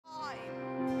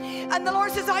And the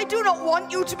Lord says, I do not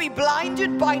want you to be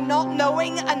blinded by not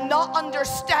knowing and not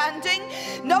understanding.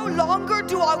 No longer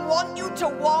do I want you to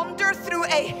wander through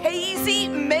a hazy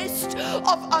mist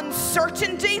of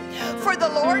uncertainty. For the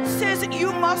Lord says,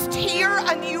 you must hear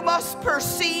and you must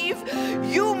perceive.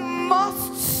 You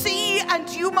must see and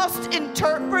you must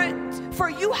interpret. For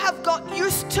you have got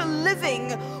used to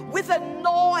living with a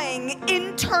gnawing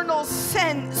internal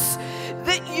sense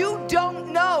that you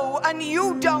don't know and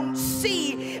you don't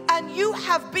see, and you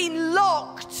have been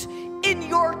locked in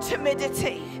your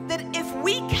timidity. That if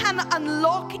we can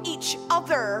unlock each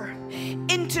other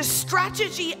into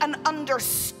strategy and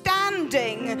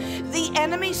understanding, the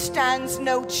enemy stands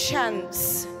no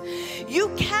chance. You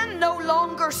can no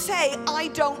longer say, I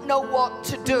don't know what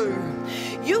to do.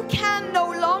 You can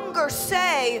no longer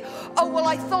say, oh, well,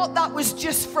 I thought that was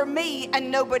just for me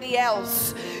and nobody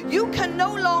else. You can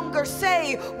no longer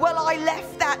say, well, I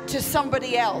left that to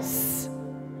somebody else.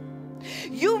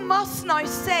 You must now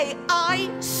say, I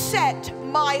set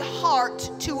my heart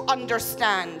to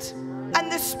understand. And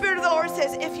the Spirit of the Lord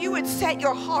says, if you would set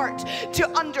your heart to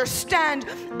understand,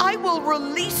 I will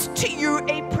release to you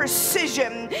a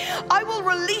precision. I will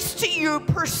release to you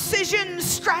precision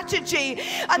strategy.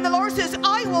 And the Lord says,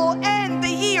 I will end the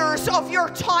years of your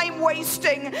time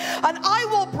wasting. And I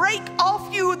will break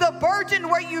off you the burden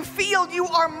where you feel you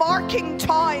are marking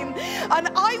time. And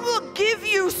I will give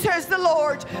you, says the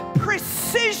Lord,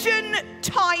 precision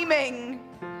timing.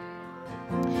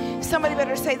 Somebody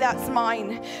better say, that's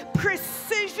mine.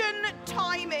 Precision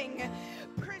timing.